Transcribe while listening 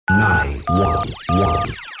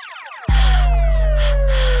911.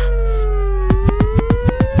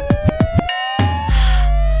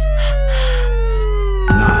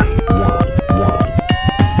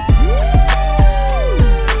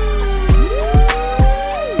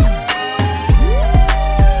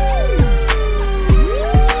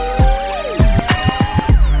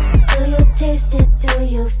 Taste it, do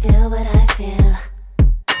you feel what I feel?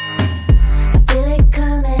 I feel it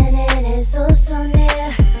coming, it is oh so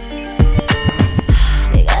near.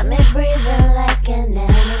 You got me breathing like an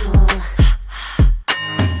animal.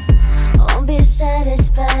 Won't be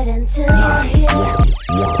satisfied until you're here.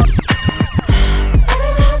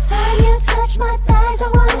 Every little time you touch my thighs, I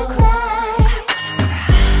wanna cry.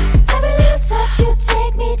 Every little touch you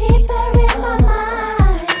take me deeper in my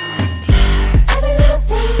mind. Every little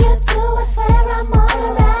thing you do, I swear I'm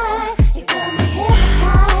alright. You got me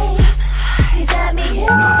hypnotized. You got me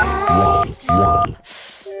hypnotized.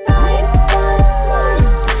 911.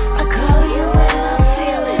 I call you when I'm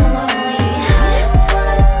feeling lonely.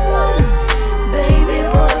 911. Baby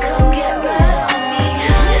boy, come get right on me.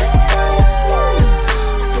 911.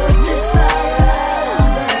 Put this fire out, I'm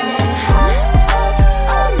burning.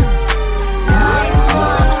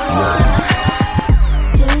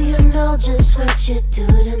 911. Do you know just what you do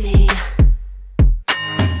to me?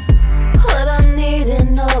 What I need to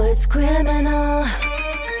know, it's criminal.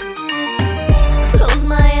 Close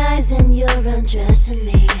my eyes and you're undressing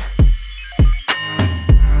me.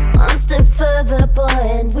 One step further, boy,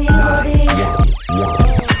 and we will be. Every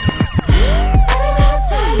little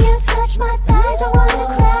time you touch my thighs, I wanna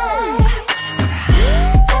cry.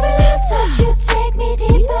 Every little touch you take me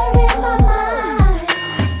deeper in my mind.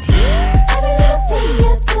 Every little thing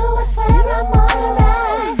you do, I swear I'm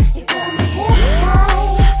alright. You got me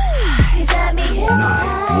hypnotized. You got me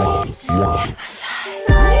hypnotized. 911.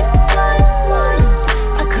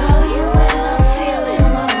 I call you when I'm feeling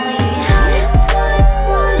lonely.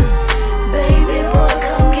 911. Baby boy,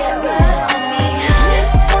 come get right on me.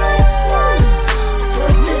 911.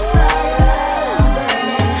 Put this fire out, I'm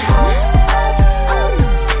burning.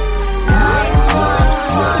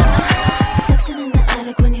 911. Sexing in the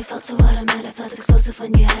attic when you felt so automatic. Felt explosive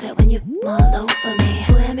when you had it, when you all over me.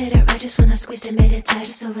 Boy, I made it right just when I squeezed it, made it tight.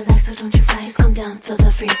 Just so relaxed, so don't you fight. Just calm down, feel the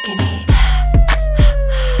freaking heat.